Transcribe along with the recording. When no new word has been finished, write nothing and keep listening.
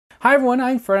Hi everyone,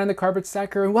 I'm Ferdinand the Carpet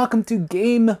Stacker and welcome to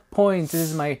Game Points. This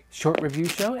is my short review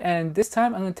show and this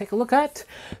time I'm going to take a look at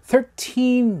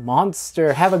 13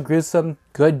 Monster. Have a gruesome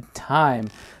good time.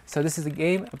 So this is a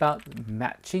game about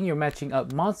matching. You're matching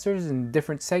up monsters in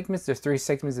different segments. There's 3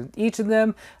 segments in each of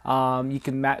them. You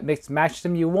can match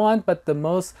them you want, but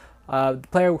the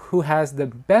player who has the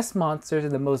best monsters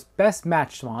and the most best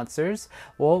matched monsters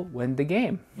will win the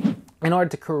game. In order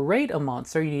to create a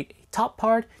monster, you need a top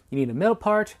part, you need a middle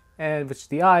part, which is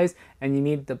the eyes, and you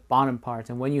need the bottom part.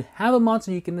 And when you have a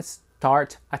monster, you can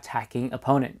start attacking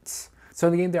opponents. So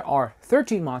in the game, there are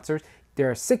 13 monsters. There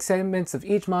are 6 segments of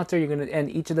each monster, and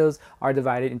each of those are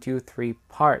divided into 3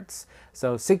 parts.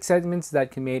 So 6 segments that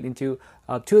can be made into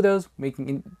 2 of those, making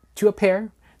into a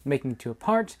pair, making into a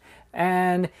part,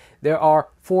 and there are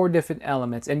 4 different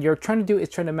elements, and you're trying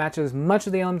to match as much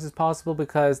of the elements as possible,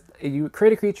 because if you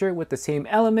create a creature with the same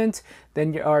element,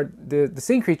 then you are the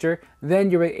same creature, then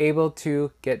you're able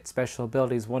to get special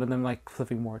abilities. One of them like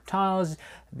flipping more tiles,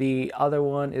 the other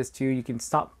one is you can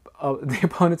stop the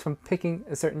opponents from picking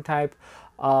a certain type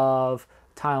of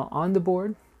tile on the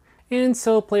board. And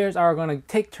so players are going to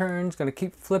take turns, going to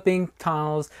keep flipping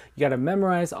tiles. You got to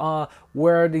memorize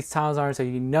where these tiles are so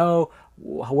you know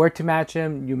where to match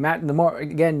them.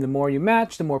 The more you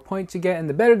match, the more points you get, and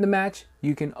the better the match,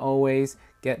 you can always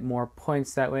get more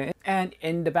points that way. And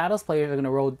in the battles, players are going to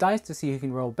roll dice to see who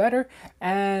can roll better.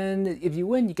 And if you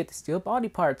win, you get to steal body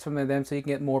parts from them so you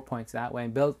can get more points that way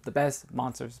and build the best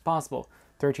monsters as possible.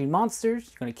 13 monsters.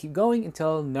 You're going to keep going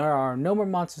until there are no more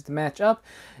monsters to match up.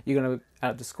 You're going to add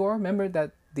up the score. Remember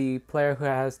that the players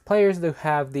that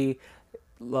have the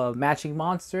matching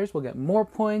monsters will get more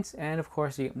points, and of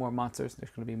course you get more monsters, there's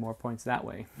going to be more points that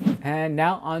way. And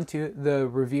now on to the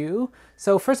review.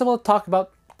 So first of all, talk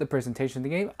about the presentation of the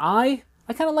game. I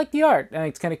kind of like the art, and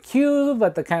it's kind of cute,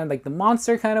 but the kind of like the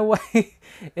monster kind of way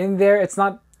in there. It's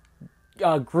not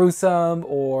gruesome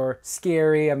or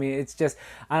scary. I mean, it's just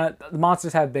the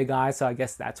monsters have big eyes, so I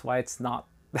guess that's why it's not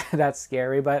that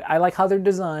scary. But I like how they're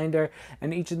designed,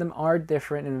 and each of them are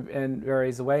different in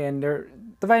various ways, and they're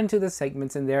divided into the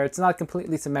segments in there. It's not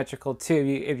completely symmetrical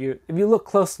too, if you look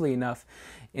closely enough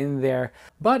in there.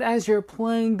 But as you're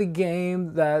playing the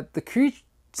game,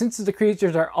 since the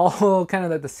creatures are all kind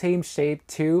of like the same shape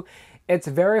too, it's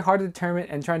very hard to determine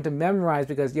and trying to memorize,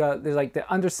 because there's like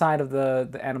the underside of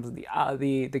the animals,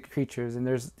 the creatures, and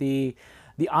there's the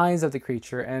eyes of the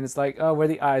creature, and it's like, oh, where are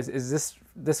the eyes? Is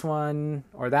this one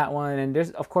or that one? And there's,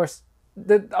 of course,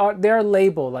 they're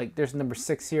labeled, like there's number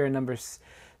 6 here and number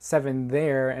 7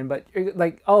 there, but you're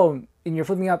like, oh, and you're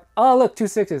flipping up, oh look, 2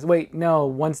 6s. Wait, no,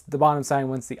 one's the bottom side,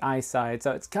 one's the eye side.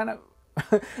 So it's kind of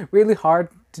really hard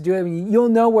to do it. I mean, you'll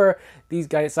know where these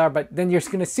guys are, but then you're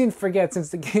going to soon forget, since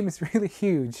the game is really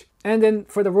huge. And then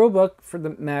for the rulebook, for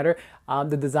the matter,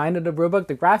 the design of the rulebook,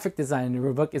 the graphic design of the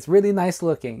rulebook is really nice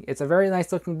looking. It's a very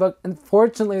nice looking book.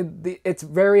 Unfortunately, it's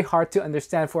very hard to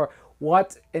understand for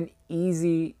what an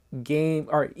easy game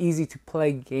or easy to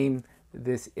play game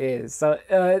this is. So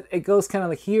it goes kind of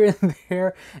like here and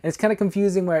there, and it's kind of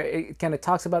confusing where it kind of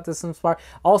talks about this in part.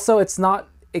 Also, it's not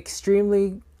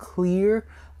extremely clear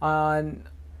on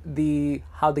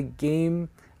how the game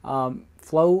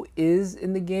flow is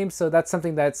in the game, so that's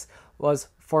something was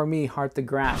for me hard to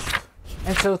grasp.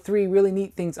 And so 3 really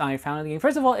neat things I found in the game.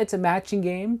 First of all, it's a matching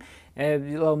game,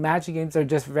 and matching games are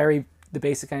just the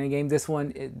basic kind of game. This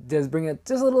one, it does bring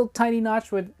just a little tiny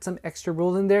notch with some extra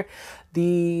rules in there.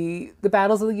 The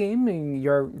battles of the game, and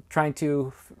you're trying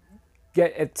to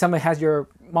if someone has your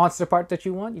monster part that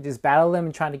you want, you just battle them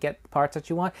and try to get the parts that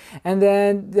you want. And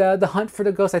then the hunt for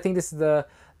the ghost, I think this is the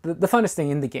funnest thing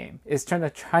in the game, is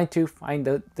trying to find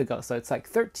the ghost. So it's like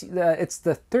 13. It's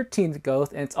the 13th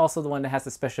ghost, and it's also the one that has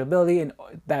the special ability and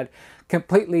that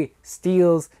completely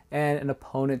steals an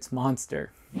opponent's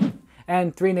monster.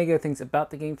 And 3 negative things about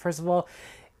the game. First of all,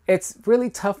 it's really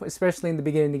tough, especially in the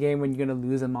beginning of the game, when you're going to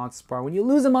lose a monster part. When you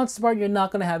lose a monster part, you're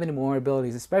not going to have any more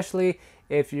abilities, especially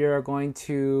if you're going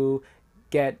to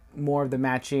get more of the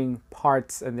matching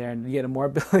parts in there, and you get more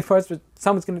ability parts, but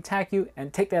someone's going to attack you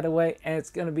and take that away, and it's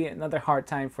going to be another hard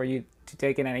time for you to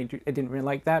take it, and I didn't really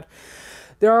like that.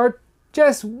 There are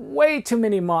just way too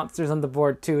many monsters on the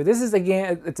board too. This is a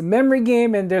game, it's a memory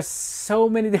game, and there's so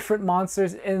many different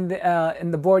monsters in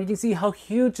the board. You can see how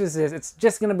huge this is. It's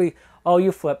just going to be, oh,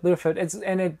 you flip.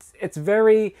 It's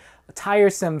very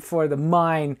tiresome for the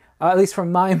mind, at least for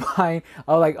my mind.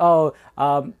 Like,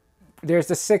 there's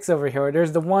the 6 over here,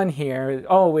 there's the 1 here,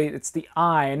 oh wait, it's the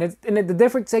eye, and the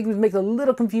different segments make it a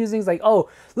little confusing. It's like, oh,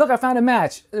 look, I found a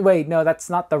match. Wait, no, that's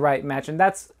not the right match, and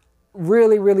that's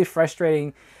really, really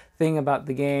frustrating thing about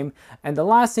the game. And the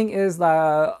last thing is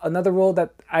another rule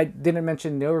that I didn't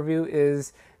mention in the overview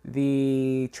is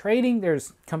the trading.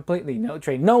 There's completely no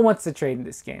trade. No one wants to trade in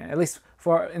this game. At least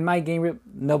in my game group,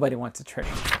 nobody wants to trade.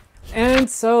 And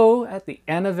so at the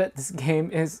end of it, this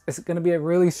game is going to be a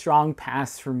really strong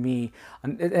pass for me. I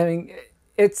mean,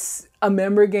 it's a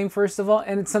memory game, first of all,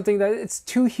 and it's something that it's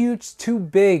too huge, too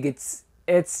big.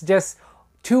 It's just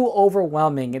too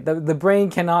overwhelming. The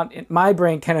brain cannot, my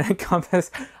brain cannot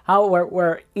encompass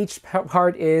where each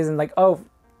part is, and like, oh,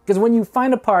 because when you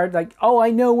find a part, like, oh, I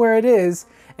know where it is,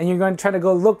 and you're going to try to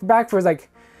go look back for it, it's like,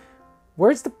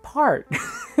 where's the part?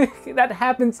 That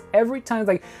happens every time.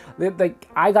 Like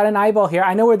I got an eyeball here.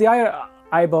 I know where the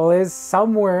eyeball is,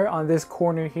 somewhere on this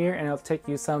corner here, and it'll take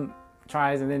you some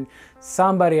tries, and then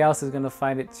somebody else is going to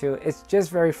find it too. It's just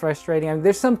very frustrating. I mean,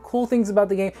 there's some cool things about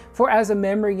the game. As a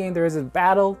memory game, there is a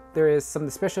battle, there is some of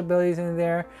the special abilities in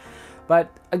there, but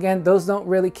again, those don't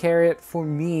really carry it for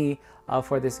me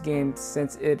for this game,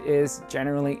 since it is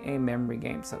generally a memory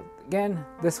game. So again,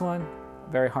 this one,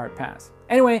 very hard pass.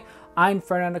 Anyway, I'm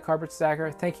Ferdinand the Carpet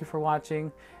Stacker. Thank you for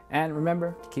watching, and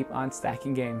remember to keep on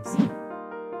stacking games.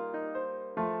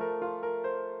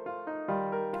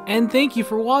 And thank you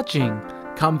for watching.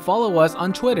 Come follow us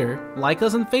on Twitter, like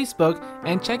us on Facebook,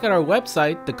 and check out our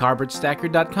website,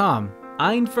 thecarpetstacker.com.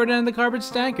 I'm Ferdinand the Carpet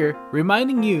Stacker,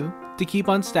 reminding you to keep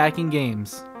on stacking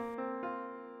games.